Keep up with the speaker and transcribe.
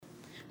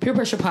Peer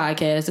Pressure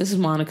Podcast. This is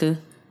Monica.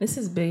 This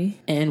is B.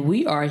 And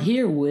we are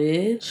here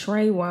with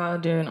Trey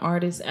Wilder, an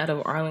artist out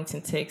of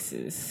Arlington,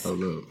 Texas. Oh,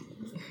 look.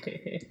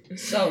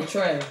 So,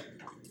 Trey,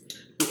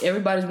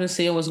 everybody's been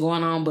seeing what's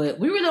going on, but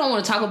we really don't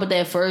want to talk about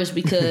that first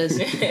because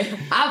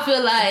I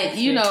feel like,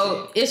 you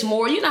know, it's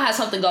more, you know how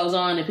something goes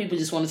on and people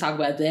just want to talk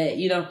about that,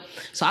 you know?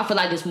 So I feel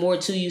like it's more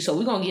to you. So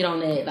we're going to get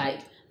on that,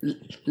 like,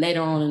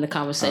 later on in the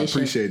conversation. I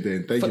appreciate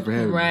that. Thank you for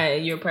having me.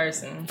 Right, you're a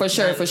person. For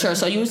sure.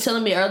 So you was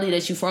telling me earlier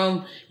that you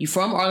from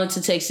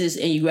Arlington, Texas,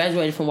 and you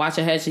graduated from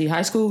Waxahachie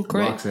High School,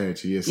 correct?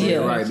 Waxahachie, yes. Yeah,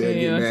 right there,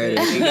 get mad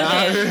at you.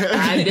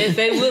 I did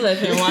say Will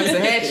up in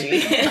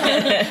Waxahachie.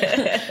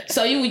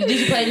 So did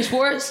you play any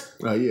sports?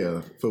 Oh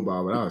yeah,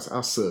 football, but I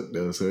sucked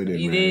though, so it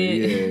didn't matter.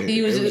 Did?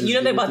 Yeah, you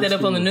know they brought that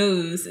up on the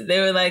news. They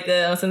were like,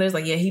 so there's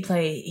like, he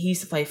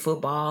used to play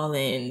football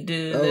and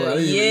do. I didn't even know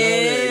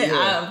that.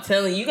 Yeah. I'm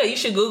telling you, you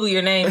should Google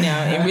your name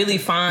now and really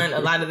find a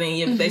lot of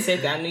things. They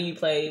said that I knew you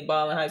played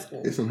ball in high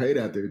school. There's some hate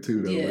out there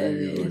too, though. Yeah,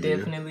 man.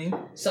 Definitely.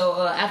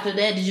 So after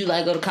that, did you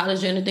like go to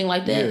college or anything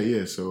like that?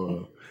 Yeah.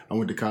 So I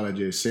went to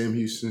college at Sam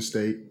Houston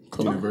State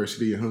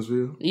University in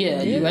Huntsville.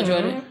 Yeah, you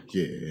graduated?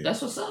 Yeah.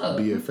 That's what's up.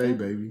 BFA,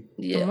 baby.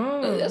 Yeah,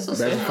 that's what's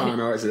That's up.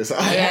 fine arts. That's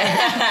all.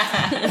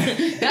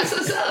 That's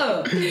what's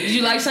up. Did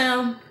you like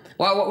Sam?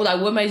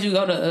 What made you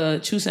go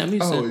to choose Sam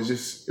Houston? Oh,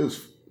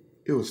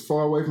 it was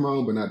far away from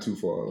home, but not too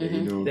far away.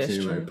 You know what I'm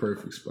saying? True. Like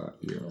perfect spot.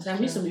 Yeah. Sam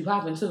Houston be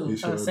popping too.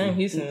 Sam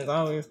Houston is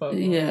always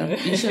popping. Yeah,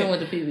 you should have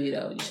went to PB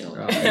though. You should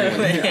have. I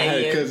had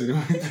a cousin.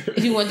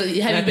 You went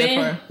to? Have you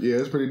been? Yeah,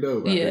 it's pretty dope.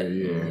 Out there,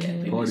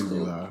 Yeah. Parties cool.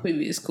 live.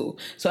 PB is cool.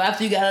 So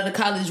after you got out of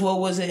college, what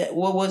was it?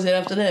 What was it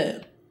after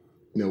that?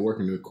 You know,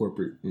 working with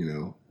corporate,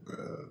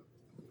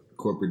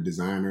 corporate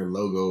designer,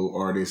 logo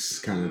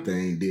artist kind of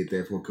thing. Did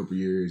that for a couple of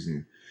years,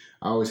 and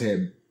I always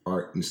had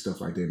art and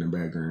stuff like that in the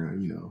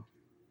background.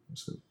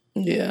 So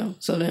Yeah.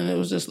 So then it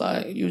was just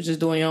like you was just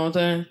doing your own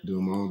thing.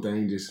 Doing my own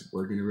thing, just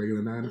working a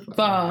regular 9 to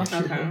 5.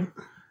 Okay.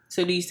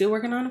 So do you still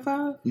work a 9 to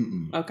 5?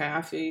 Mm-mm. Okay,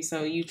 I feel you.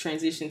 So you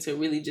transitioned to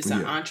really just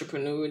an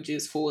entrepreneur,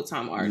 just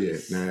full-time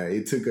artist. Yeah. Now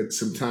it took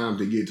some time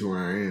to get to where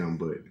I am,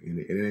 but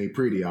it ain't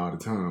pretty all the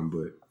time.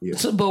 But yeah.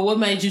 So, but what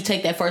made you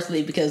take that first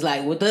leap? Because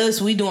like with us,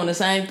 we doing the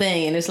same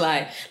thing, and it's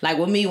like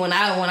with me when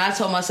I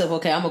told myself,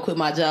 okay, I'm gonna quit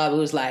my job. It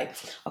was like,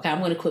 okay,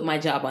 I'm gonna quit my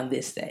job on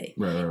this day,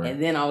 Right.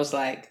 And then I was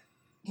like,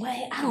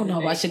 wait, I don't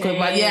know if I should quit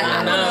my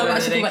I don't know if I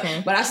should quit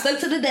my, but I stuck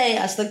to the day.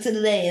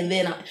 And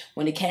then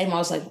when it came, I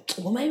was like,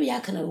 well, maybe I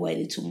could have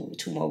waited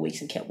two more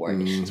weeks and kept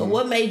working. Mm-hmm. So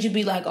what made you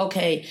be like,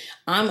 okay,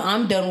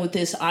 I'm done with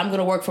this. I'm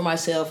gonna work for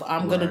myself.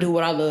 I'm gonna do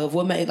what I love.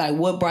 What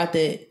brought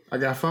that? I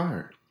got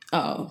fired.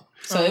 Oh,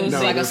 so it was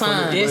like a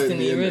sign.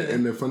 Destiny, really.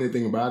 And the funny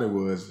thing about it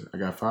was I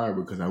got fired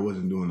because I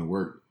wasn't doing the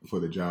work for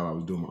the job. I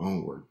was doing my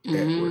own work at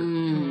work.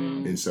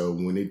 And so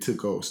when it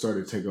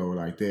started to take over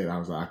like that, I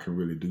was like, I can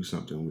really do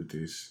something with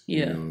this. Yeah.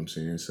 You know what I'm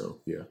saying? So,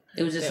 yeah.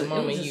 It was just that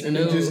moment you And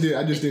I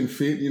just didn't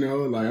fit,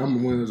 like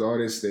I'm one of those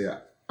artists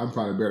that I'm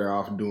probably better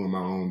off doing my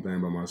own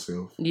thing by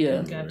myself. Yeah.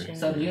 Anyway. Gotcha.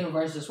 So the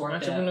universe just worked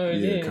out. Entrepreneur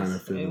it is. Kind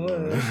of feel It it.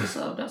 was. That's what's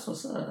up. That's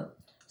what's up.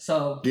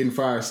 So Getting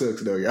fired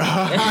sucks though, y'all.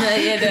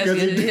 yeah, that's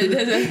good.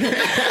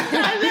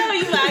 I know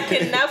you. I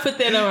could not put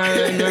that on my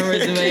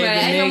resume.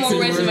 Ain't no more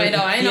resume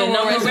though. Ain't no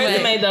more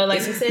resume though.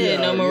 Like you said,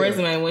 no more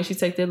resume. Once you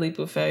take that leap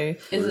of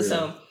faith.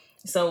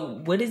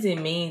 So what does it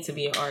mean to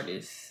be an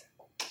artist?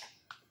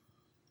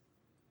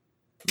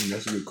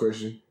 That's a good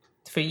question.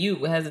 For you,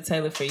 what has it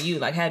tailored for you?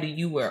 Like, how do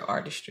you wear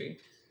artistry?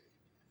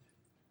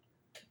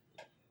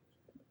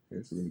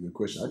 That's a really good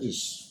question.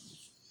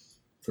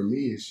 For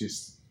me,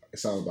 it's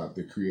all about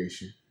the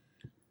creation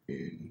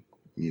and,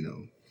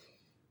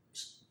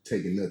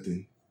 taking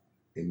nothing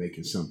and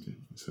making something.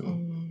 So,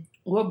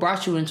 what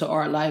brought you into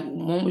art? Like,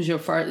 when was your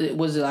first?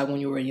 Was it like when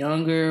you were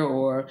younger,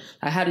 or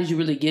like how did you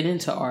really get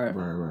into art?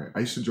 Right. I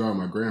used to draw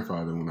my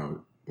grandfather when I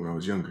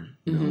was younger.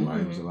 While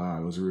he was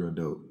alive, it was real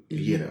dope.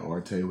 He had an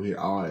art table, he had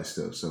all that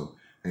stuff. So,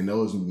 and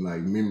those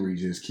like memories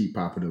just keep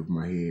popping up in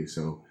my head.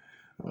 So,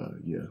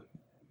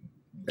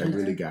 that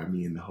really got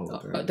me in the whole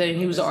thing. Then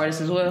he was an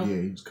artist as well.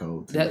 Yeah, he was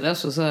cold too.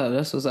 That's what's up.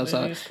 That's what's up.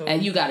 So, Cool.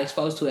 and you got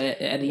exposed to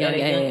it at a young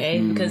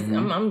age. Because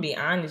I'm gonna be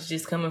honest,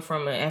 just coming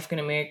from an African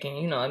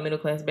American, a middle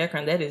class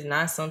background, that is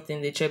not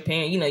something that your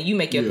parents, you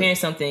make your parents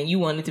something, you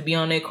want it to be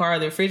on their car or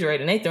the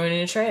refrigerator, and they throw it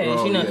in the trash,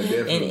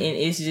 and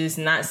it's just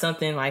not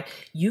something like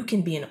you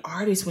can be an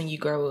artist when you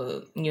grow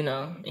up,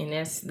 and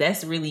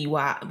that's really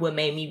what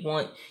made me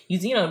want you,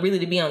 really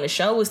to be on the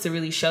show was to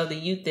really show the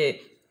youth that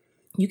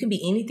you can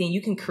be anything,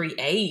 you can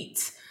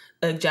create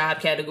a job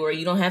category.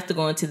 You don't have to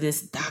go into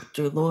this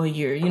doctor,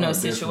 lawyer,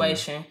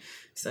 situation.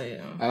 So,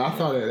 yeah. And I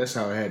thought that's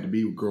how it had to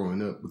be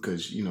growing up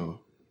because,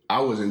 I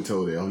wasn't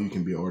told that, you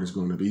can be an artist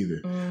growing up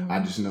either.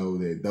 I just know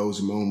that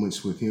those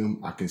moments with him,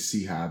 I can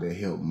see how they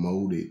helped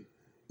mold it,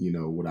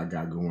 what I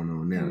got going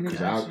on now.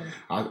 Because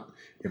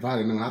if I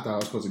didn't know, I thought I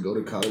was supposed to go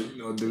to college,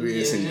 do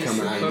this and come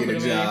out and get a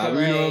job.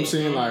 You know what I'm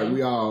saying? Like,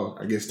 we all,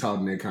 I guess, taught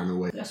in that kind of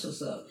way. That's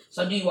what's up.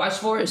 So, do you watch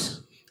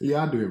sports?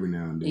 Yeah, I do every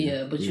now and then.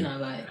 Yeah, but you're not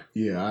like...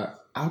 Yeah,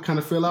 I kind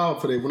of fell out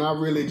for that. When I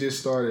really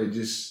just started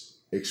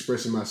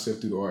expressing myself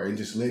through the art and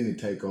just letting it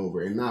take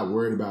over and not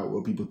worried about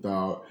what people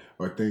thought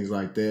or things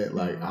like that.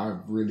 Like I've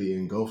really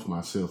engulfed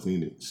myself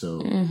in it.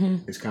 So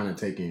it's kind of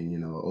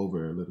taking,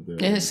 over a little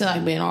bit. It's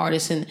like being an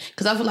artist, and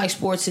because I feel like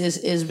sports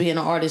is being an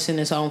artist in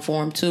its own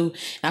form too.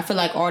 And I feel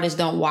like artists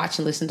don't watch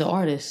and listen to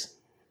artists.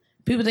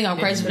 People think I'm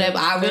crazy for that,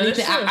 but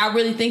I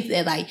really think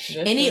that like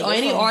any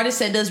artist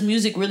that does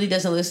music really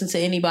doesn't listen to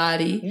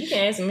anybody. You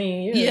can ask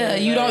me. Yeah,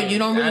 you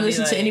don't really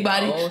listen to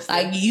anybody.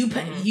 Like you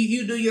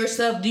do your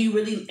stuff. Do you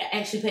really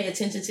actually pay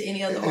attention to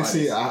any other artists?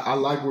 See, I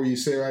like where you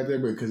say right there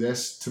because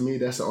that's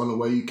the only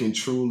way you can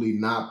truly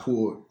not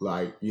pull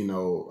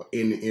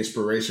any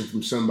inspiration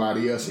from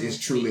somebody else. It's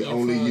truly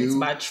only you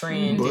by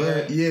trend.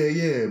 But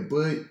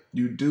but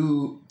you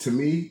do. To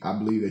me, I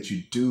believe that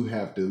you do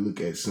have to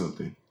look at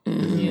something.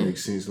 Does that make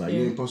sense? Like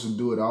you ain't supposed to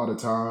do it all the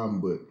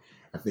time, but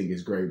I think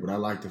it's great. But I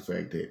like the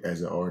fact that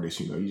as an artist,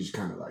 you just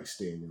kind of like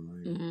stay in your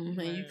lane.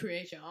 And you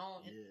create your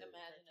own imagination,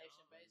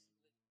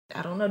 basically.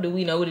 I don't know. Do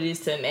we know what it is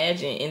to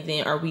imagine? And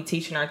then are we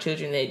teaching our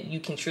children that you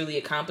can truly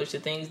accomplish the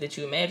things that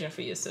you imagine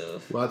for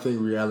yourself? Well, I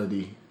think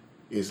reality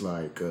is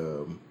like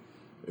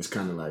it's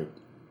kind of like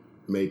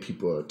made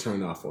people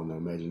turn off on their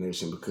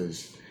imagination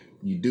because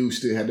you do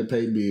still have to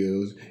pay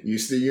bills. You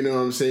still, you know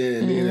what I'm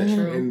saying?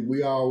 And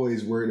we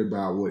always worried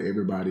about what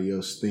everybody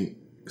else think.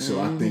 So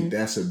I think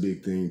that's a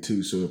big thing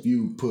too. So if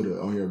you put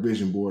on your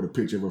vision board a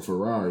picture of a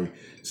Ferrari,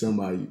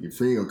 your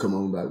friend gonna come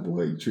on like,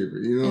 boy, you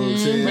tripping. You know what I'm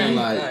saying?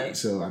 Right.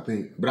 So I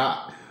think,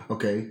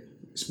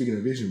 speaking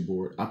of vision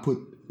board, I put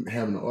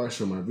having an art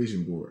show on my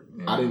vision board.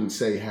 I didn't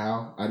say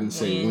how, I didn't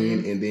say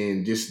when, and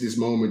then just this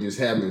moment just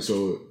happened.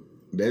 So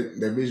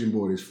that vision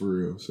board is for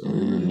real. So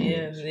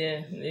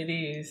it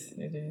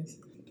is.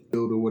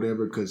 Or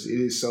whatever, because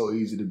it is so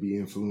easy to be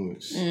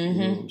influenced. You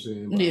know what I'm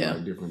saying? By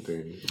like different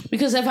things.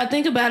 Because if I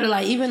think about it,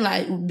 like even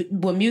like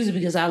with music,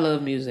 because I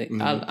love music.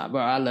 I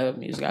love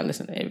music. I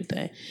listen to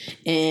everything,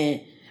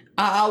 and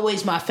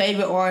my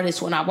favorite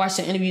artists when I watch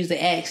their interviews, they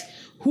ask,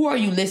 "Who are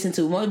you listening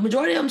to?" Well,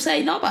 majority of them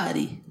say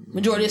nobody.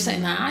 Majority of them say,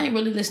 "Nah, I ain't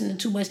really listening to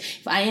too much.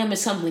 If I am,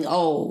 it's something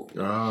old."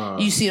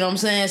 You see what I'm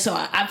saying? So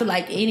I feel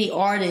like any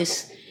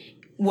artist,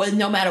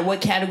 no matter what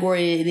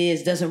category it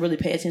is, doesn't really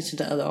pay attention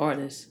to other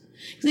artists.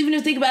 Because even if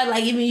you think about it,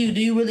 like even you,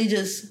 do you really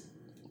just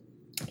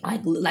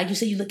like you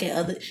said, you look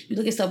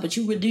at stuff, but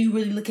do you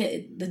really look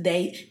at the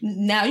day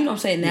now? You know what I'm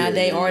saying?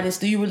 Nowadays artists,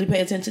 do you really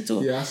pay attention to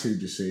it? Yeah, I see what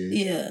you're saying.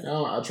 Yeah,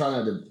 I try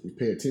not to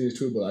pay attention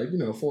to it,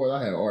 but before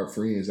I had art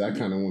friends, I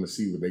kind of want to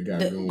see what they got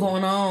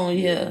going on.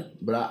 Yeah,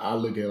 but I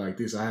look at it like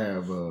this. I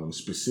have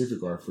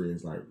specific art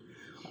friends like.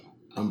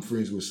 I'm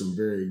friends with some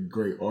very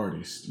great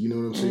artists, you know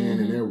what I'm saying?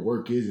 And their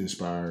work is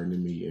inspiring to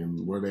me,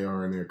 and where they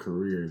are in their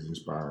career is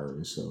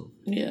inspiring. So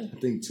I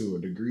think to a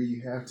degree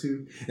you have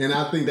to. And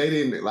I think they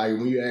didn't, like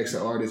when you ask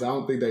the artists, I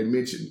don't think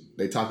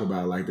they talk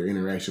about like their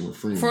interaction with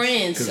friends.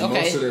 Because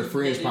most of their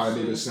friends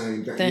probably do the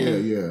same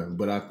thing. Yeah.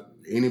 But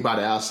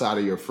anybody outside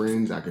of your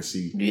friends, I can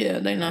see. Yeah,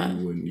 they're not.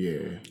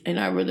 They're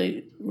not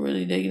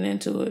really digging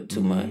into it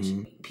too much.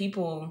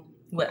 People,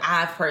 what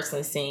I've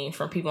personally seen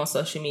from people on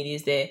social media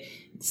is that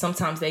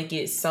sometimes they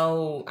get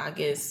so, I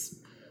guess,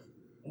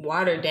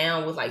 watered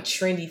down with like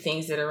trendy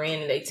things that are in,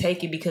 and they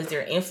take it because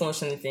they're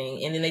influencing the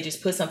thing, and then they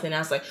just put something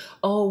else like,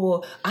 oh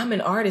well, I'm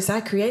an artist,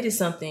 I created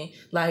something,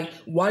 like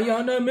why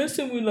y'all not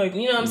messing with, like,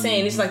 you know what I'm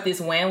saying? It's like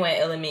this wham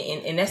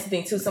element, and that's the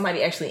thing too.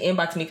 Somebody actually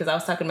inboxed me because I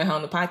was talking about how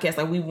on the podcast,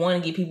 like we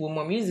want to get people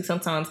more music.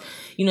 Sometimes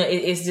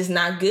it's just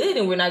not good,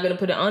 and we're not gonna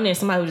put it on there.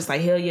 Somebody was just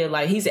like, hell yeah,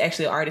 like he's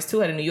actually an artist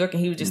too out of New York,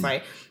 and he was just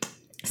like,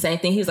 same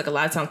thing. He was like, a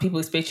lot of times people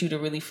expect you to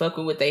really fuck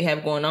with what they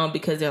have going on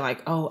because they're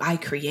like, oh, I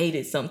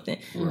created something.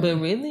 Right. But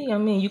really, I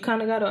mean, you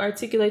kind of got to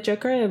articulate your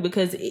craft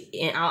because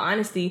in all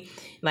honesty,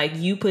 like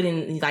you put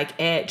in like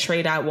at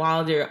Trey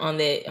Wilder on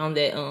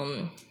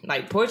that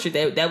like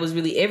portrait, that was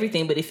really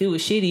everything. But if it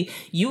was shitty,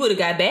 you would have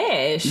got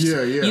bashed.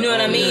 Yeah. You know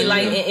what I mean?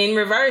 Like in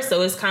reverse.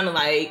 So it's kind of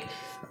like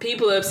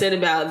people are upset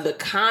about the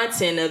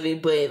content of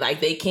it, but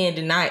like they can't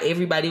deny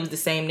everybody was the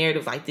same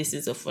narrative. Like this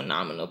is a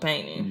phenomenal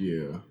painting.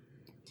 Yeah.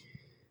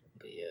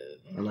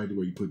 I like the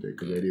way you put that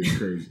because that is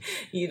crazy.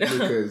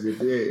 Because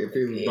if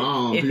it was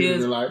bomb,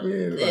 people are like,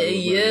 man.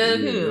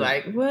 People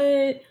like,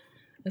 what?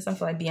 That's I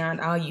feel like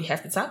beyond all you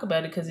have to talk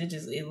about it because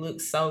it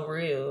looks so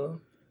real.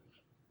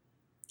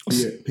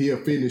 Yeah, he a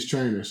fitness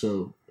trainer,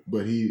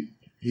 but he's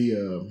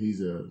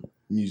a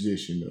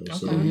musician though,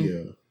 so he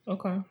has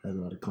a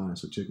lot of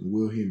clients. So check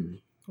Will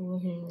Henry.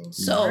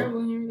 So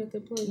Will Henry got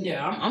that plug.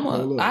 Yeah,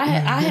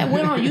 I had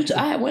went on YouTube.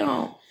 I had went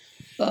on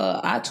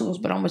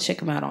iTunes, but I'm gonna check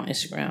them out on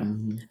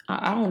Instagram.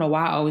 I don't know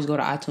why I always go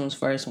to iTunes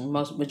first when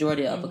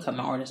majority of upcoming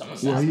artists on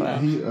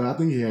SoundCloud. I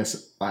think he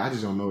has. I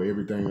just don't know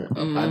everything.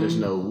 I just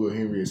know Will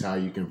Henry is how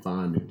you can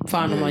find it.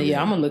 Find him on.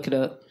 Yeah, I'm gonna look it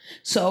up.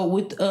 So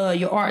with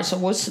your art, so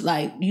what's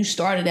like you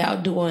started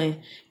out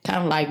doing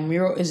kind of like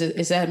mural?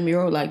 Is that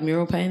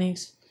mural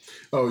paintings?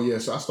 Oh yeah,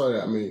 so I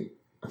started.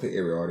 I think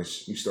every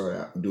artist, you start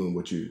out doing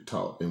what you're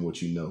taught and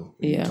what you know.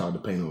 And you're taught to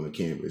paint on a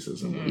canvas or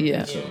something. Like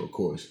that. So of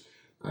course.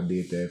 I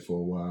did that for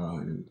a while,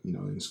 and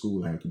in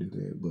school I had to do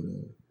that. But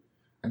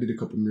I did a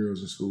couple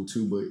murals in school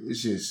too. But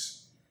it's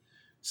just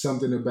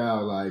something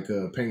about like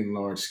painting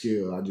large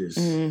scale. I just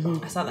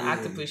I saw the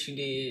octopus you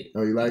did.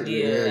 Oh, you like it?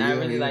 Yeah, I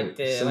really like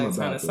that. Something Like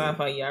kind about of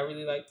sci-fi. Yeah, I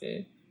really like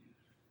that.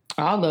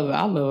 I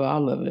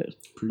love it.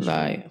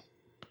 Appreciate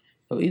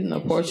like, even the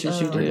portraits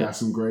you I did. got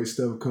some great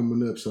stuff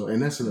coming up. So,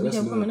 and that's another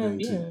thing up,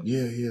 too.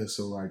 Yeah.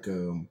 So, like,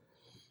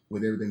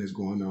 with everything that's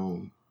going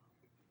on,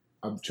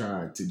 I'm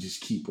trying to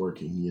just keep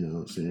working. You know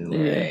what I'm saying? Like,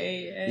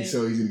 it's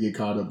so easy to get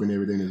caught up in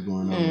everything that's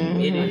going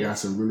on. I got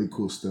some really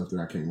cool stuff that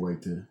I can't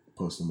wait to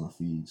post on my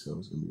feed. So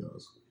it's gonna be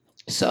awesome.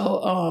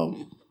 So,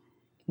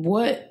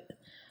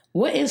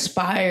 what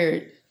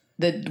inspired?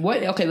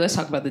 Okay, let's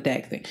talk about the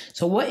DAC thing.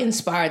 So what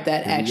inspired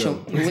that actual...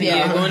 Going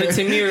to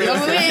Tamir. We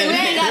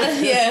ain't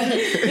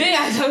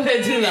gotta talk about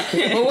it too long.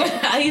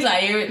 But he's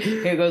like,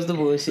 here goes the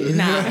bullshit.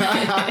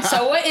 Nah.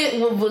 So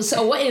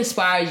what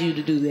inspired you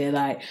to do that?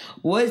 Like,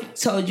 what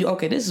told you,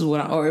 okay, this is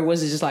what or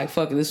was it just like,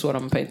 fuck it, this is what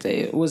I'm gonna paint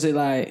today? Was it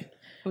like...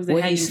 Was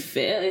it how you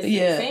felt?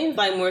 It seems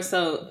like more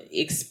so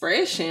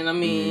expression. I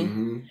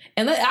mean...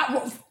 And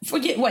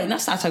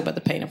let's not talk about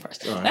the painting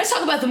first. Right. Let's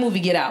talk about the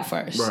movie Get Out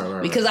first.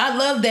 Right. Because I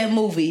love that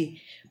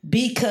movie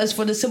because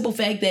for the simple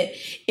fact that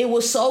it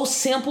was so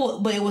simple,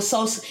 but it was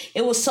so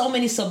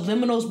many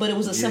subliminals, but it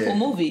was a simple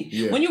movie.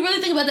 Yeah. When you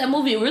really think about that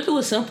movie, it really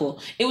was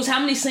simple. It was how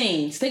many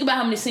scenes? Think about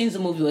how many scenes the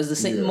movie was.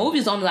 The movie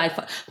is only like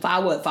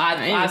five.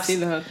 I didn't see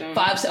the whole thing.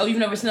 Oh, you've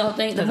never seen the whole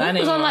thing? The movie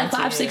was only like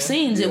 5-6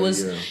 scenes. It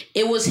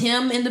was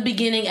him in the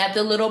beginning at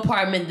the little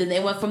apartment. Then they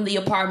went from the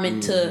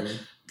apartment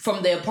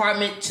from the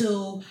apartment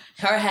to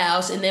her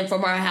house, and then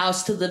from her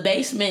house to the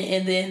basement,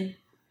 and then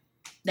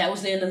that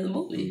was the end of the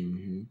movie.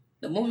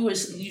 The movie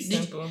was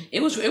simple.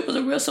 It was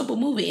a real simple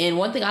movie, and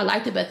one thing I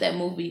liked about that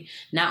movie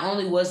not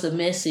only was the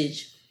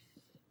message,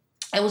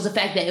 it was the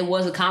fact that it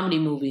was a comedy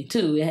movie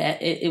too.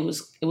 It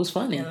was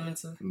funny.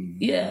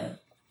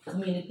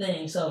 Comedic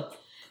thing. So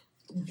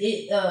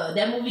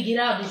that movie Get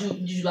Out.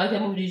 Did you like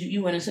that movie?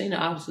 You went and seen it,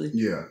 obviously.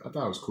 Yeah, I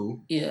thought it was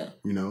cool. Yeah,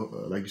 you know,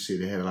 like you said,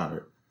 they had a lot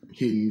of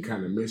hidden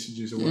kind of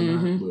messages and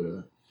whatnot,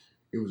 but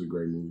it was a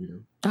great movie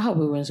though. I hope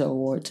it wins an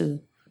award too,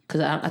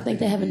 because I think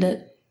they haven't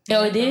done.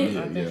 Oh, it did?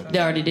 Yeah. They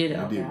already did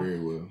it. They did very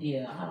well.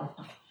 Yeah, I don't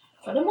know.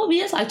 But the movie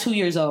is like 2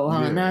 years old,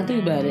 huh? Now I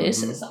think about it.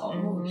 It's an old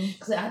movie.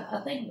 Because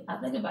I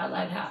think about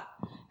like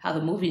how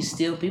the movie is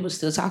still, people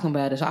still talking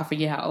about it, so I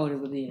forget how old it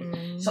really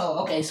is.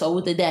 So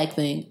with the DAC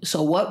thing,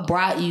 so what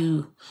brought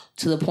you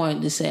to the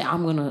point to say,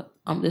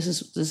 this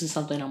is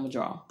something I'm going to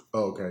draw?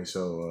 Okay,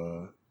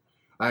 so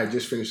I had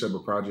just finished up a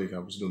project. I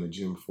was doing a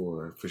gym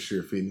for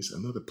Sure Fitness.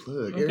 Another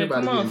plug. Okay,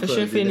 everybody come on, For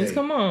Sure Fitness. Today.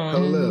 Come on.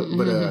 Hold up.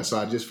 But so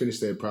I just finished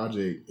that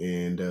project,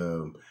 and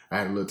I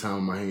had a little time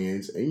on my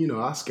hands. And you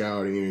know, I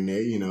scoured the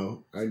internet. You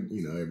know,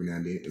 every now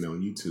and then, and on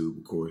YouTube,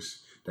 of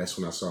course. That's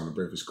when I saw on the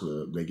Breakfast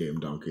Club they gave him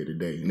Donkey of the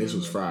Day, and this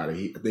was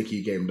Friday. I think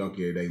he gave him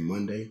Donkey of the Day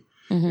Monday,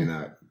 and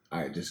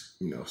I just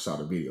saw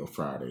the video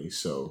Friday.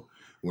 So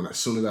as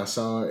soon as I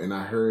saw it and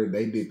I heard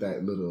they did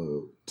that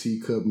little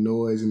teacup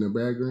noise in the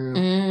background,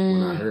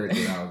 when I heard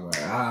that, I was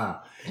like,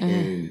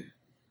 and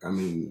I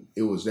mean,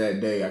 it was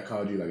that day. I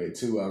called you like at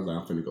 2. I was like,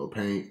 I'm finna go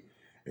paint,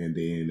 and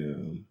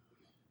then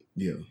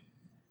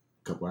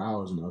a couple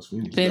hours and I was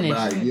finished.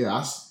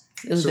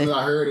 As soon as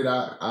I heard it,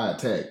 I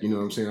attacked. You know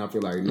what I'm saying? I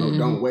feel like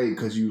don't wait,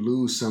 because you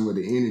lose some of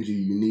the energy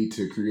you need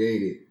to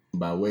create it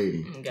by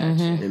waiting.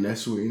 Gotcha. And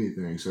that's with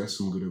anything. So that's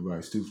some good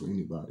advice too for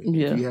anybody.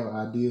 Yeah. If you have an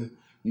idea,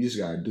 you just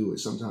gotta do it.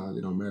 Sometimes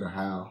it don't matter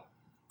how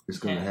it's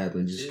gonna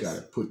happen. You just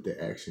gotta put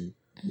the action.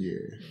 Yeah.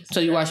 So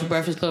you watch the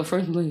Breakfast Club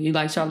frequently? You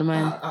like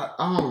Charlamagne? I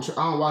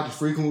don't watch it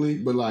frequently,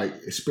 but like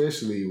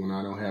especially when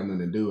I don't have nothing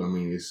to do. I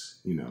mean,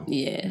 it's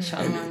Yeah,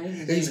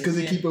 Charlamagne. It's because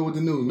they keep up with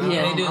the news. Now,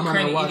 they do. I'm not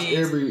gonna watch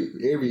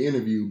every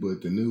interview,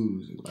 but the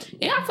news.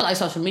 I feel like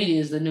social media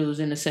is the news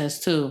in a sense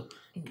too.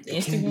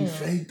 It can be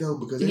fake though,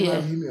 because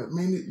everybody hit me up,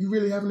 man, you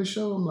really having a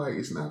show? I'm like,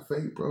 it's not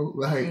fake, bro.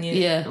 Like,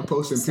 I'm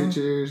posting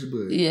pictures,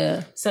 but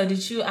So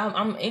did you?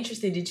 I'm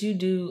interested. Did you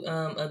do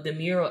the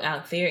mural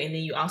out there, and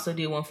then you also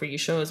did one for your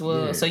show as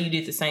well? Yeah. So you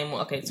did the same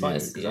one,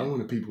 twice. Because I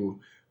wanted people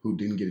who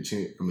didn't get a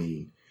chance. I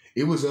mean,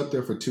 it was up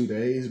there for 2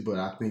 days, but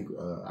I think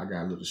I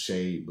got a little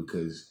shade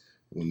because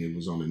when it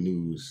was on the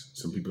news,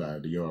 some people out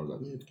of the yard was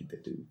like, man, get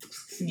that dude.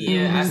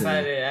 Yeah, I saw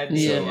that.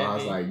 So I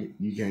was like,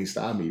 you can't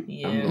stop me.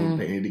 Yeah. I'm going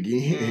to paint it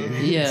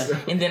again. Yeah. So.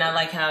 And then I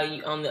like how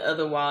on the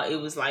other wall, it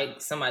was like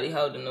somebody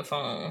holding the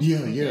phone.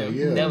 Yeah.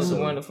 That was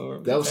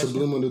wonderful. That was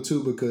subliminal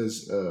too,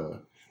 because,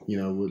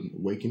 with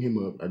waking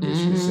him up, I guess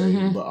you could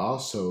say, but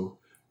also,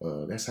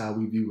 that's how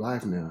we view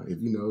life now.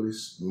 If you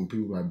notice, when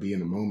people like be in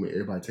the moment,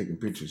 everybody taking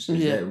pictures.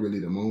 Is that really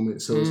the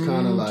moment? So it's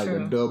kind of like a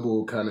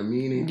double kind of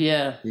meaning.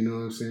 Yeah. You know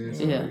what I'm saying?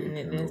 So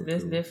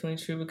that's definitely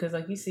true, because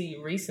like you see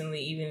recently,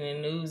 even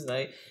in the news,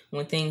 like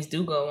when things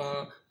do go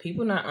on,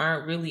 people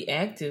aren't really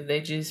active.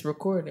 They just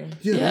recording.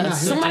 Yeah.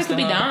 Somebody could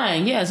be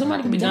dying. Yeah,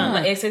 somebody could be dying.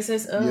 Like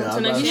XXS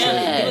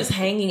it was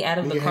hanging out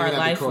of the car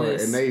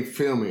lifeless. And they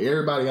filming.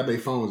 Everybody got their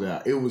phones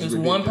out. It was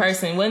one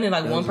person. Wasn't it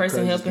like one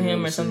person helping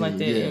him or something like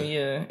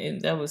that?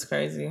 And that was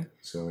crazy.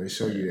 So it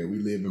showed you that we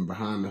living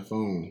behind the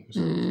phone.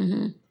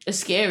 So. It's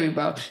scary,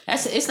 bro.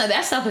 It's like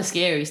that stuff is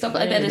scary. Stuff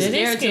like that is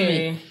scary to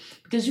me.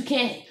 because you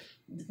can't.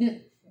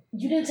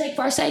 You didn't take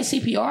first aid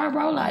CPR,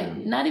 bro. Like,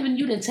 not even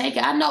you didn't take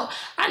it. I know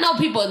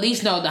people at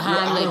least know the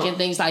Heimlich and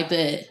things like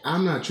that.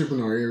 I'm not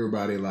tripping on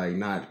everybody like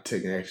not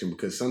taking action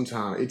because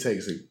sometimes it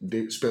takes a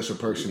special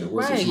person to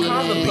right.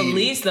 Call the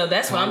police though.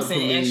 That's what I'm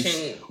saying.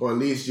 Action, or at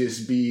least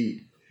just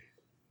be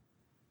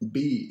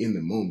in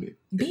the moment.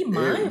 Be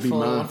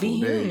mindful. Be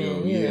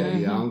human. Yeah.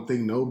 I don't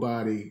think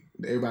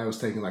everybody was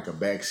taking like a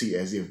backseat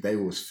as if they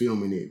was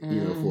filming it,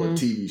 for a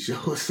TV show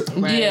or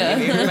something. Right. Yeah.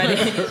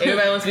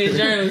 Everybody wants to be a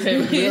journalist.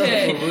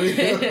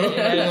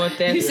 Everybody wants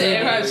that. You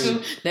said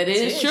that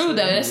is true though.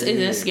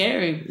 That's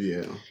scary.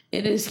 Yeah.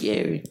 It is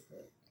scary.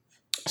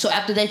 So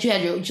after that, you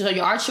had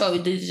your art show.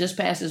 Did it just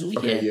pass this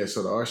weekend? Okay, yeah.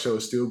 So the art show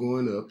is still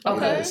going up.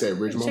 Okay. It's at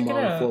Ridgemont Mall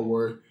in Fort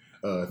Worth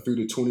through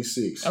the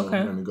 26th. So okay.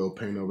 I'm going to go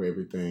paint over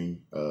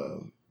everything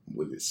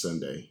with it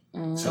Sunday.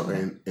 So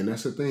and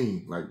that's the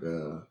thing. Like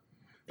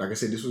I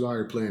said, this was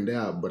already planned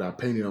out, but I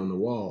painted on the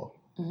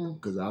wall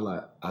because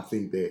I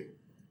think that.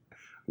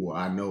 Well,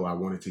 I know I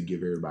wanted to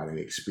give everybody an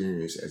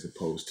experience as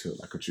opposed to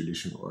like a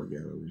traditional art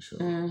gallery. So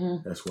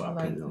that's why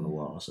I painted on the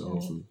wall. So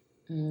hopefully.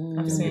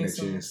 I've seen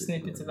some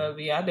snippets of that.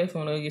 Yeah, I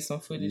definitely want to get some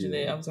footage of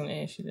that. I was going to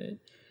ask you that.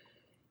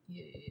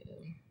 Yeah.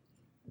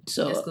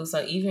 So that's cool.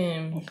 So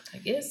even, I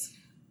guess,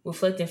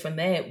 reflecting from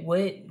that,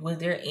 was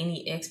there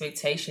any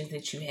expectations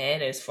that you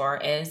had as far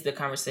as the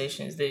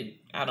conversations that,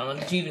 I don't know,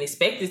 did you even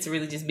expect it to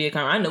really just be a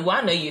conversation?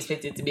 I know you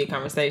expected it to be a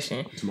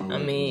conversation. I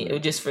mean, it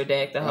was just for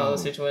Dak, the whole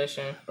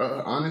situation.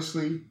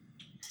 Honestly,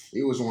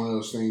 it was one of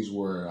those things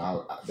where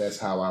that's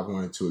how I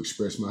wanted to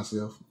express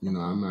myself.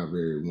 I'm not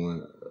very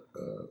one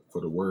for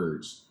the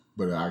words,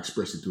 but I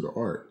expressed it through the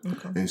art.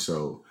 Okay. And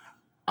so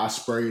I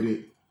sprayed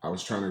it. I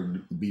was trying to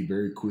be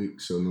very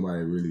quick so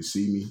nobody really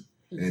see me.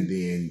 And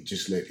then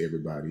just let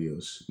everybody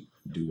else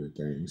do their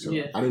thing. So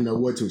I didn't know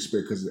what to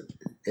expect because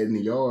in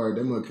the yard,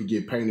 that mug could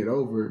get painted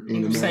over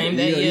in the same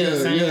day.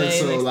 Same day.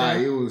 So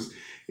like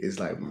it's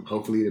like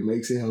hopefully it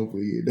makes it.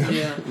 Hopefully it doesn't.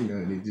 Yeah.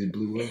 And it just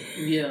blew up.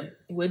 Yeah.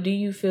 What do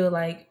you feel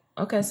like?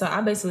 Okay, so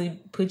I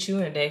basically put you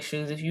in Dak's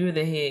shoes. If you were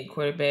the head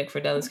quarterback for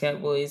Dallas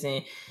Cowboys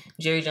and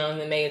Jerry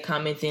Jones made a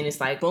comment, then it's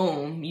like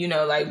boom,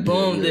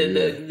 boom,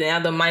 now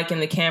the mic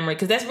and the camera,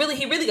 because that's really,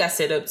 he really got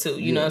set up too,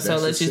 so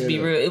let's just be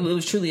real. It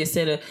was truly a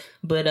setup.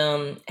 But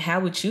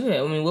how would you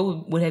have,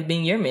 what would have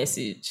been your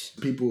message?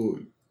 People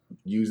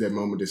use that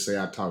moment to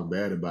say I talk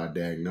bad about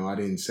Dak. No, I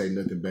didn't say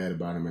nothing bad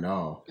about him at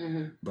all.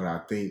 But I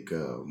think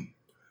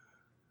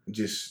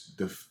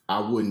I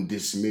wouldn't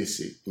dismiss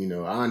it.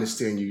 I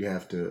understand you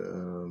have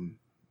to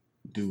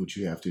do what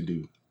you have to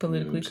do.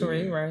 Politically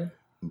correct, right?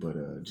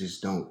 But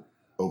just don't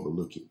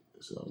overlook it.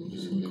 So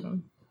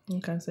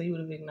okay, so you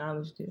would have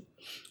acknowledged it.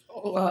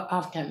 Well,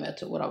 I've come back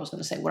to what I was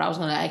going to say. What I was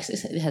going to ask,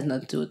 it has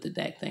nothing to do with the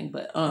Dak thing,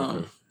 but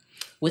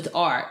with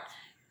art,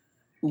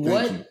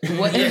 what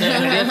is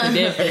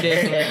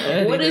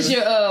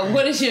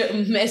your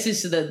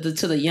message to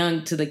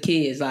the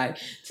kids, like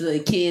to the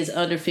kids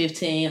under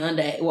 15,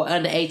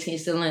 under 18,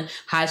 still in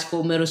high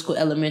school, middle school,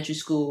 elementary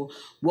school?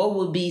 What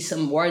would be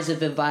some words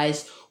of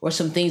advice or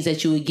some things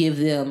that you would give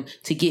them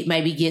to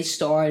get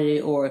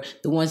started, or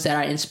the ones that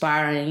are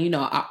inspiring,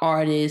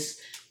 artists?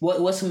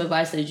 What's some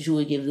advice that you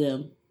would give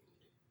them?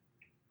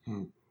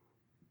 Well,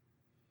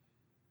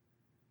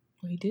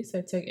 he did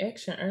say take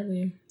action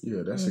earlier.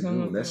 Yeah, that's a good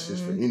one. That's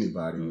just for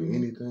anybody with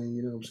anything,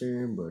 you know what I'm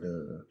saying? But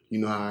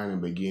how in the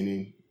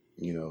beginning,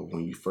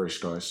 when you first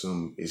start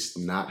something, it's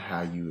not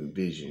how you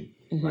envision.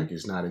 Like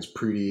it's not as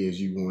pretty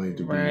as you want it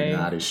to be,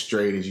 not as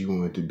straight as you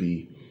want it to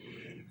be.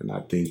 And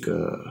I think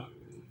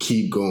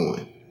keep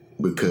going,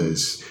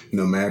 because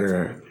no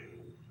matter,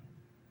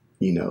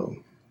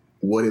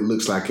 what it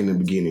looks like in the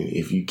beginning,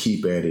 if you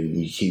keep at it and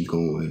you keep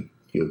going,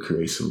 you'll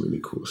create some really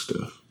cool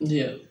stuff.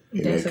 Yeah.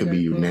 And that could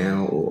be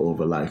now or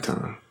over a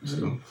lifetime.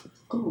 So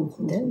Cool.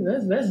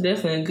 That's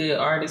definitely a good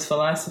artist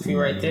philosophy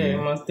right there.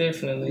 Most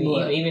definitely.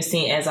 Even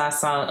seeing, as I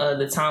saw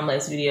the time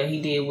lapse video he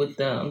did with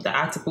the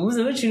octopus.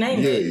 What you name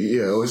it?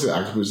 Yeah. What's the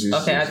octopus?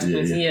 Okay,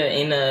 octopus. Yeah.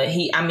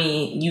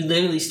 And you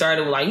literally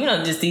started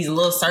with just these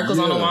little circles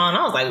on the wall, and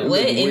I was like,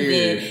 what? And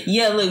then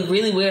it looked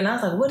really weird, and I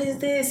was like, what is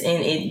this?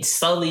 And it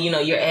slowly,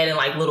 you're adding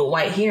little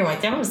white here and right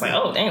there. I was like,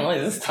 oh dang,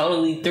 this is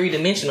totally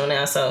 3-dimensional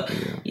now. So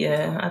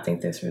I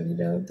think that's really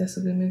dope. That's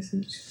a good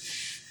message.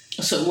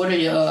 So what are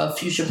your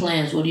future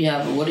plans? What do you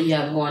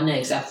have going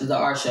next after the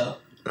art show?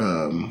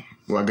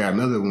 Well, I got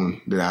another one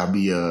that I'll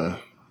be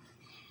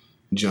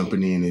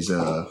jumping in. It's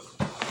a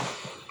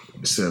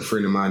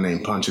friend of mine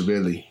named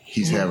Ponchavelli.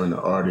 He's having an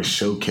artist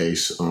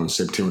showcase on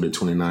September the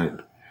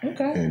 29th.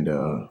 Okay. And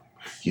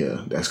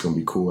that's going to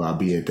be cool. I'll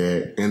be at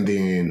that. And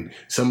then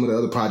some of the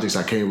other projects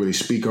I can't really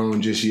speak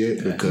on just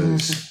yet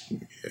because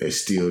it's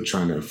still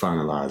trying to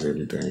finalize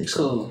everything.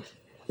 So. Cool.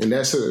 And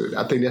I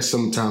think that's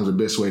sometimes the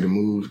best way to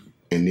move.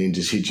 And then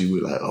just hit you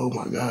with oh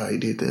my God, he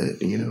did that,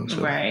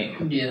 So. Right.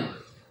 Yeah.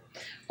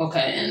 Okay,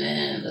 and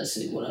then let's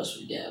see what else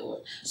we got.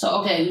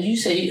 So okay, you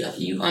say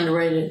you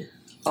underrated.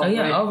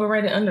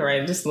 Overrated,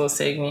 underrated. Just a little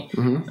segment.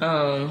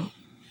 Mm-hmm.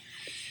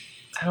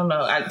 I don't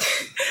know.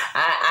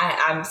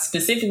 I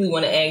specifically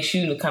want to ask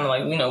you to kind of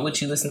like, you know,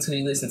 what you listen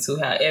to.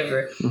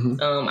 However,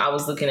 I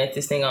was looking at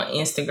this thing on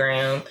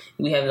Instagram.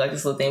 We have like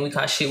this little thing we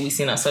call shit we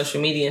seen on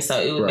social media. And so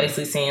it was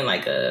basically saying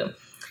like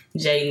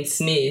Jaden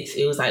Smith.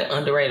 It was like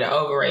underrated,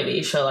 overrated.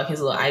 It showed like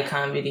his little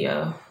icon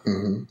video.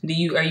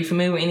 Mm-hmm. Are you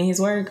familiar with any of his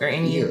work or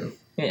any of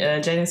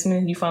Jaden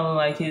Smith? You follow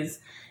like his?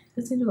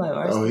 Does he do like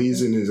art? Oh,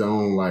 he's in his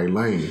own like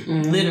lane.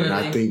 Mm-hmm. Literally, and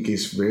I think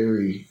it's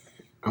very.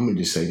 I'm gonna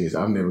just say this: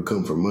 I've never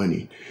come for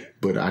money,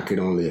 but I could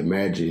only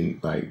imagine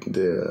like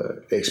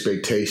the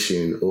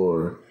expectation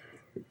or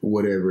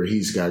whatever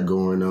he's got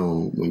going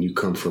on when you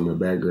come from a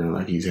background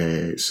like he's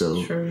had.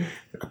 So True.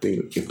 I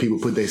think if people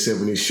put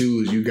themselves in his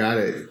shoes, you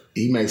gotta.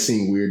 He might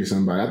seem weird to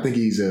somebody. I think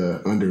he's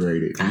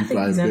underrated. He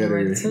flies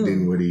better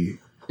than what he.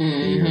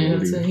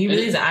 Mm-hmm. He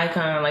really is an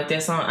icon. Like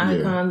that song,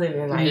 "Icon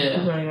Living." Like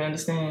people don't even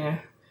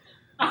understand.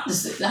 I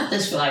just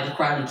feel like the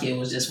Karate Kid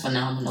was just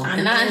phenomenal.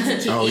 Even though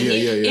that's so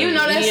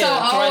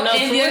old,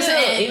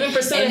 even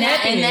Pursuit of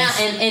Happiness,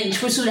 and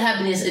Pursuit of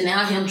Happiness, and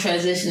now him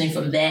transitioning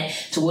from that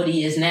to what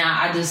he is now,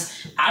 I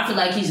feel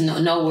like he's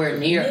nowhere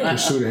near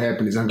Pursuit of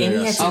Happiness.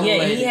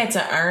 He had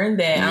to earn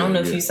that. I don't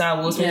know if you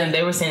saw Will Smith. And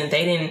they were saying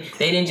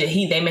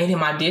they made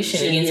him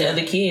audition against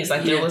other kids.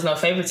 Like there was no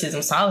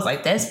favoritism. So I was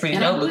like, that's pretty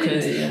dope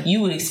because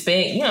you would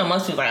expect,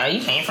 most people like, oh,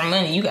 you came from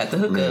money, you got the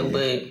hookup,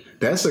 but.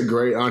 That's a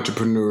great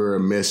entrepreneur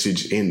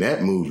message in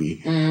that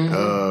movie.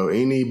 Mm-hmm.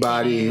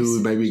 Anybody who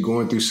may be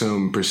going through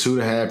some pursuit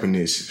of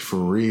happiness, for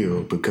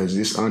real, because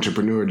this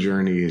entrepreneur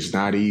journey is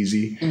not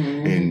easy,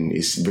 and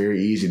it's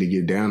very easy to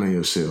get down on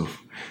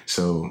yourself.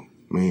 So,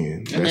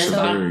 man, that's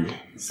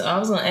So I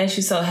was going to ask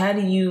you, so how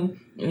do you,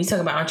 when you talk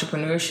about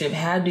entrepreneurship,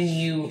 how do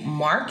you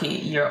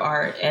market your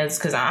art as,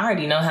 because I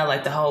already know how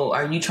like the whole,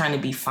 are you trying to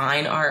be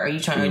fine art? Are you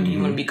trying, do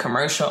you want to be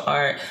commercial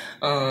art?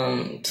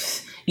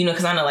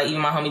 Because I know like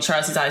even my homie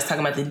Charles, he's always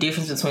talking about the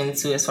difference between the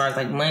two as far as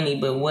like money,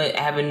 but what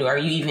avenue are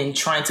you even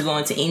trying to go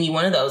into any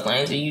one of those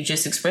lanes? Or are you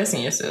just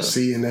expressing yourself?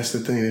 See, and that's the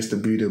thing. That's the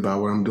beauty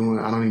about what I'm doing.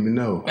 I don't even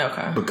know.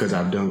 Okay. Because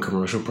I've done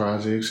commercial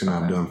projects and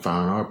I've done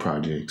fine art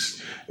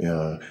projects.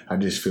 I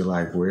just feel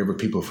like wherever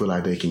people feel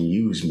like they can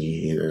use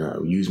me,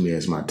 use me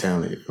as my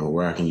talent, or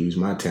where I can use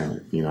my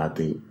talent, I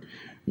think,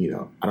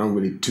 I don't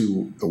really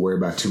worry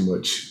about too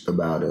much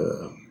about,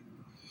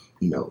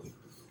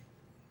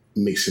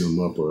 mixing them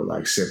up or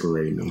like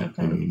separating them.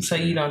 Okay. So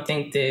you don't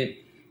think that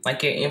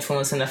like your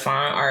influence in the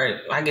fine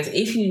art, I guess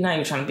if you're not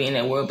even trying to be in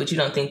that world, but you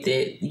don't think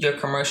that your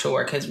commercial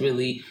work has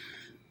really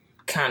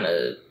kind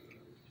of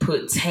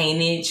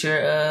tainted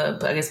your,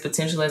 I guess,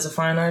 potential as a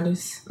fine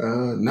artist?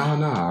 No.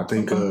 I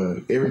think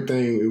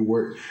everything it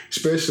worked,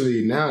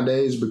 especially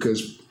nowadays,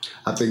 because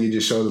I think it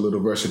just shows a little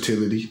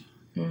versatility.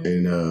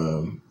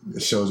 And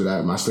it shows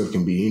that my stuff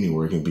can be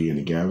anywhere. It can be in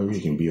the gallery,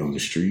 it can be on the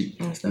street,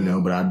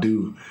 but I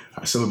do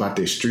something about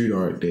that street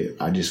art that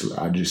I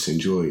just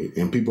enjoy it.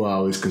 And people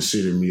always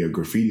consider me a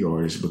graffiti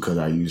artist because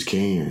I use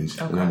cans.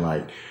 Okay. And I'm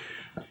like,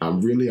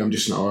 I'm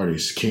just an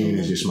artist. Can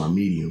is just my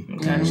medium.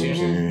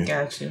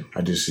 Gotcha.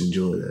 I just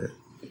enjoy that.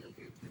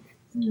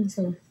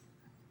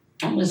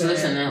 I'm just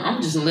listening.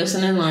 I'm just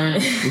listening and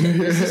learning.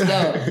 Let's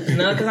go.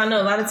 No, because I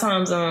know a lot of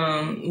times,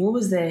 what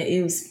was that?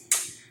 It was,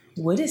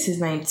 what is his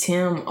name?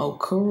 Tim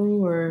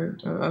Okuru or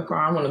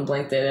I want to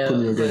blank that out.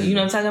 But you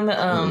know what I'm talking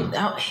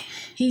about?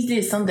 He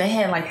did something. They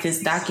had like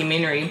this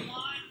documentary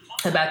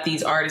about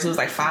these artists. It was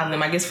like 5 of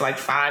them, I guess, for like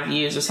 5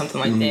 years or something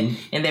like that.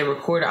 And they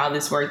recorded all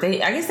this work. I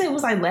guess it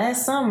was like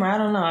last summer. I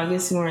don't know. I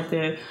guess you weren't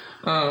there.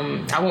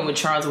 I went with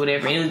Charles or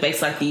whatever, and it was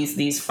basically like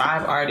these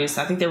 5 artists.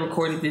 I think they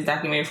recorded this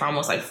documentary for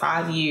almost like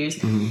 5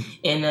 years.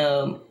 And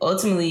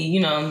ultimately,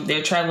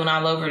 they're traveling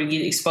all over to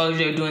get exposure.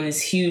 They're doing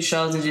these huge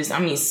shows,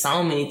 and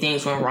so many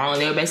things went wrong.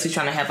 They were basically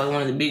trying to have like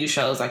one of the biggest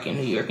shows like in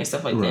New York and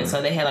stuff like that.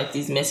 So they had like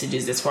these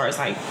messages as far as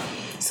like,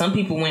 some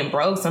people went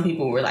broke, some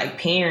people were like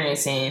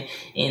parents, and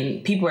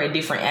people were at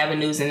different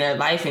avenues in their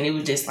life, and it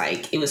was just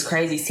like, it was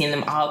crazy seeing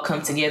them all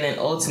come together, and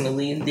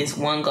ultimately this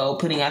one goal,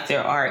 putting out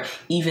their art,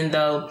 even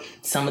though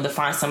some of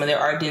their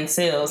art didn't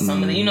sell,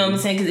 some of the, you know what I'm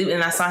saying?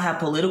 And I saw how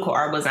political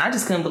art was, and I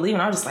just couldn't believe it.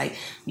 I was just like,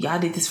 y'all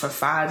did this for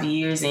 5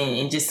 years,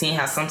 and just seeing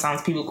how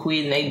sometimes people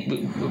quit and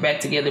they were back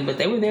together, but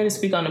they were there to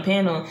speak on the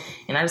panel,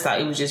 and I just thought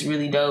it was just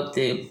really dope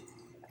that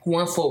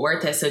Fort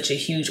Worth has such a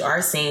huge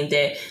art scene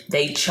that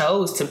they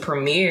chose to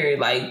premiere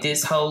like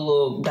this whole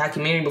little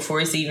documentary before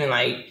it's even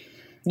like,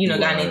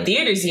 gotten in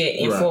theaters yet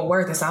in Fort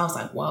Worth. And so I was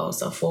like, whoa,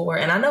 so Fort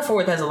Worth. And I know Fort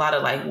Worth has a lot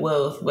of like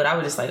wealth, but I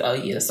was just like, oh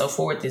yeah, so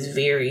Fort Worth is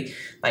very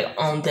like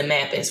on the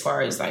map as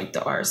far as like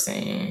the art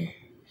scene.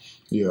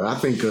 Yeah, I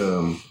think,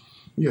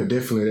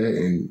 definitely that.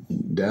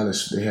 And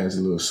Dallas, it has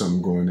a little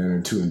something going down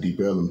there too, in Deep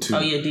Ellum too. Oh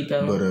yeah, Deep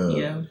Ellum.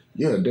 But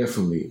yeah,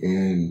 definitely.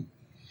 And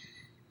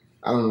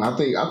I don't know. I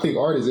think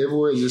art is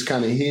everywhere. It's just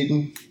kind of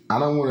hidden. I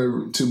don't want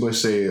to too much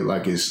say it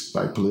like it's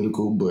like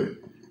political, but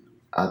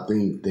I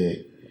think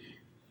that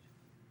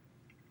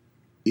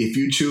if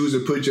you choose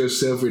to put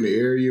yourself in the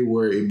area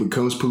where it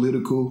becomes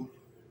political,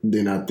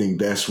 then I think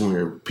that's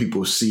where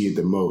people see it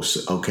the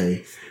most.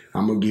 Okay,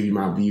 I'm gonna give you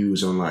my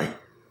views on like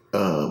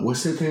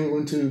what's that thing I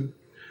went to?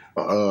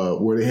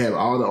 where they have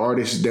all the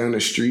artists down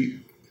the street.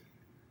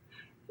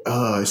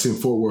 It's in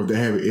Fort Worth. They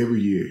have it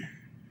every year.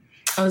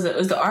 Oh, it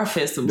was the art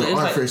festival. The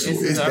art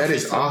festival. That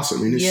is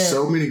awesome. And there's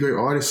so many great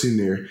artists in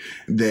there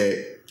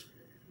that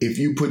if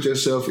you put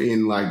yourself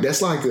in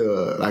that's like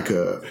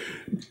a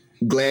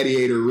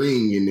gladiator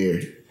ring in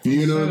there.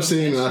 You know what I'm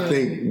saying? I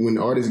think when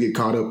artists get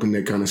caught up in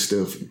that kind of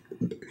stuff,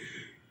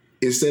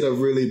 instead of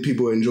really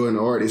people enjoying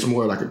the art, it's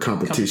more like a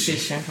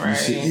competition. Right.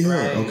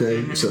 Okay.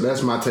 Mm-hmm. So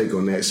that's my take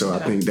on that. So I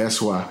think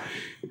that's why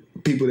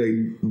people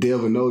that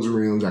delve in those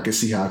realms, I can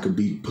see how it could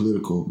be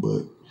political,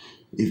 but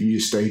if you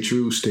just stay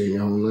true, stay in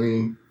your own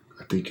lane,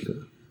 I think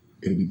it'll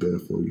be better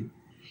for you.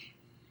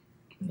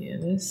 Yeah,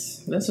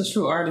 that's a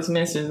true artist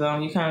message.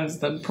 You kind of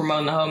just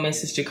promoting the whole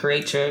message to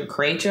create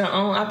your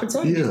own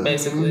opportunities,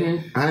 basically.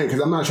 Mm-hmm. Because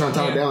I'm not trying to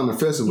talk down the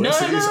festival. No,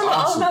 awesome.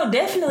 Oh, no,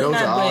 definitely Those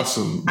not. Are but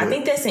awesome. I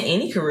think that's in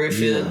any career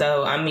field,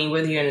 though. I mean,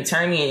 whether you're an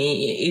attorney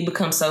and it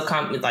becomes so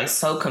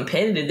so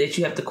competitive that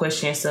you have to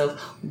question yourself,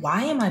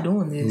 why am I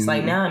doing this?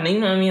 Like now, you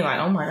know what I mean? Like,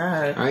 oh my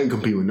God, I ain't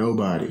compete with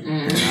nobody.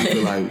 And I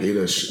feel like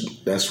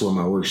that's where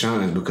my work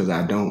shines because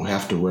I don't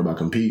have to worry about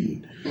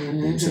competing.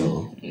 And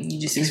so you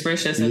just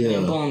express yourself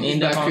and boom,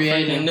 end up on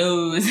freaking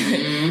news.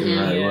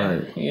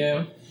 Right.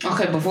 Yeah.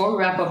 Okay, before we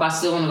wrap up, I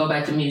still want to go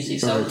back to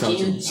music. So can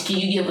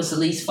you give us at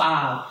least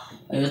 5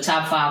 of your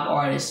top 5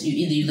 artists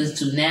you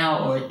listen to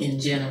now or in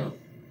general?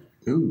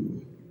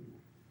 Ooh.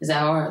 Is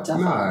that hard?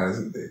 Nah,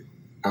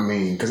 I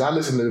mean, because I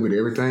listen to a little bit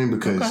of everything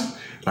because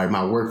like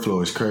my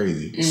workflow is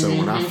crazy. So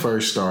when I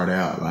first start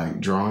out like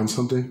drawing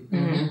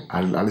something,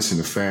 I listen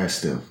to fast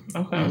stuff.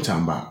 Okay. I'm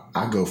talking about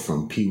I go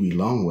from Pee Wee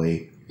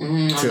Longway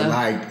to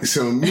like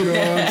some, you know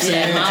what I'm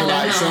saying? To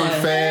like some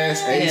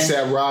fast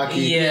ASAP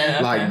Rocky,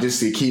 just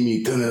to keep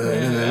me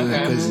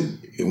because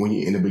when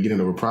you're in the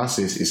beginning of a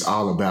process, it's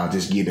all about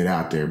just getting it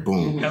out there,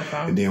 boom.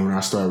 And then when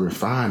I start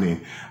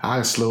refining,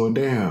 I slow it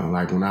down.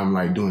 Like when I'm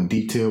like doing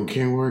detailed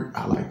camera work,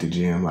 I like to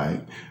jam like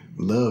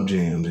love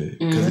jams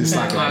because it's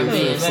like a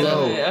different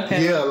flow.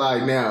 Yeah,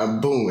 like now,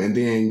 boom, and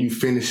then you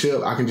finish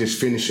up. I can just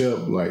finish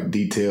up like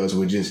details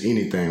with just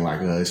anything.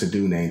 Like it's a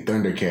dude named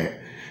Thundercat.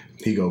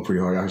 He go pretty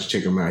hard. I should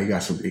check him out. He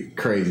got some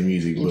crazy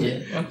music, but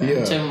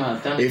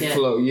it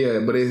flow.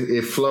 Yeah, but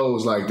it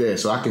flows like that,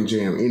 so I can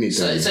jam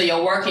anything. So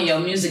your work and your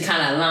music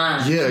kind of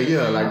align.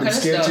 Yeah, like the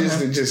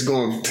sketches are just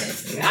going.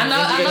 I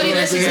know you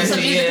listen to some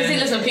music because he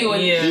listen to Pee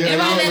Wee.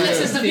 Everybody that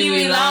listens to Pee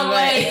Wee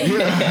Longway,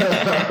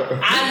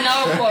 I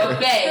know for a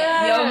fact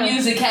your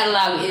music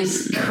catalog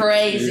is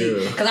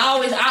crazy. Because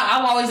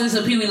I'm always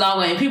listening to Pee Wee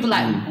Longway, and people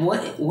like,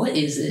 what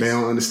is this? They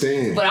don't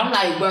understand. But I'm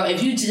like, bro,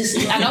 if you just,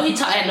 I know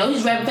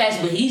he's rapping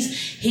fast, but he's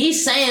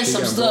saying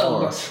some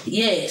stuff, bro.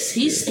 Yes,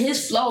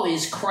 his flow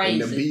is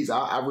crazy. And the beats,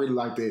 I really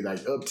like that,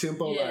 like up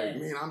tempo. Like,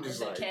 man, I'm just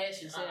like.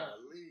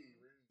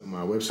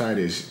 My website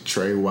is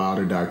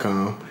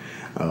TreyWilder.com.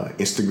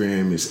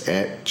 Instagram is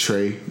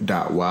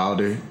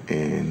 @Trey.Wilder,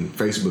 and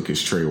Facebook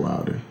is Trey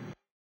Wilder.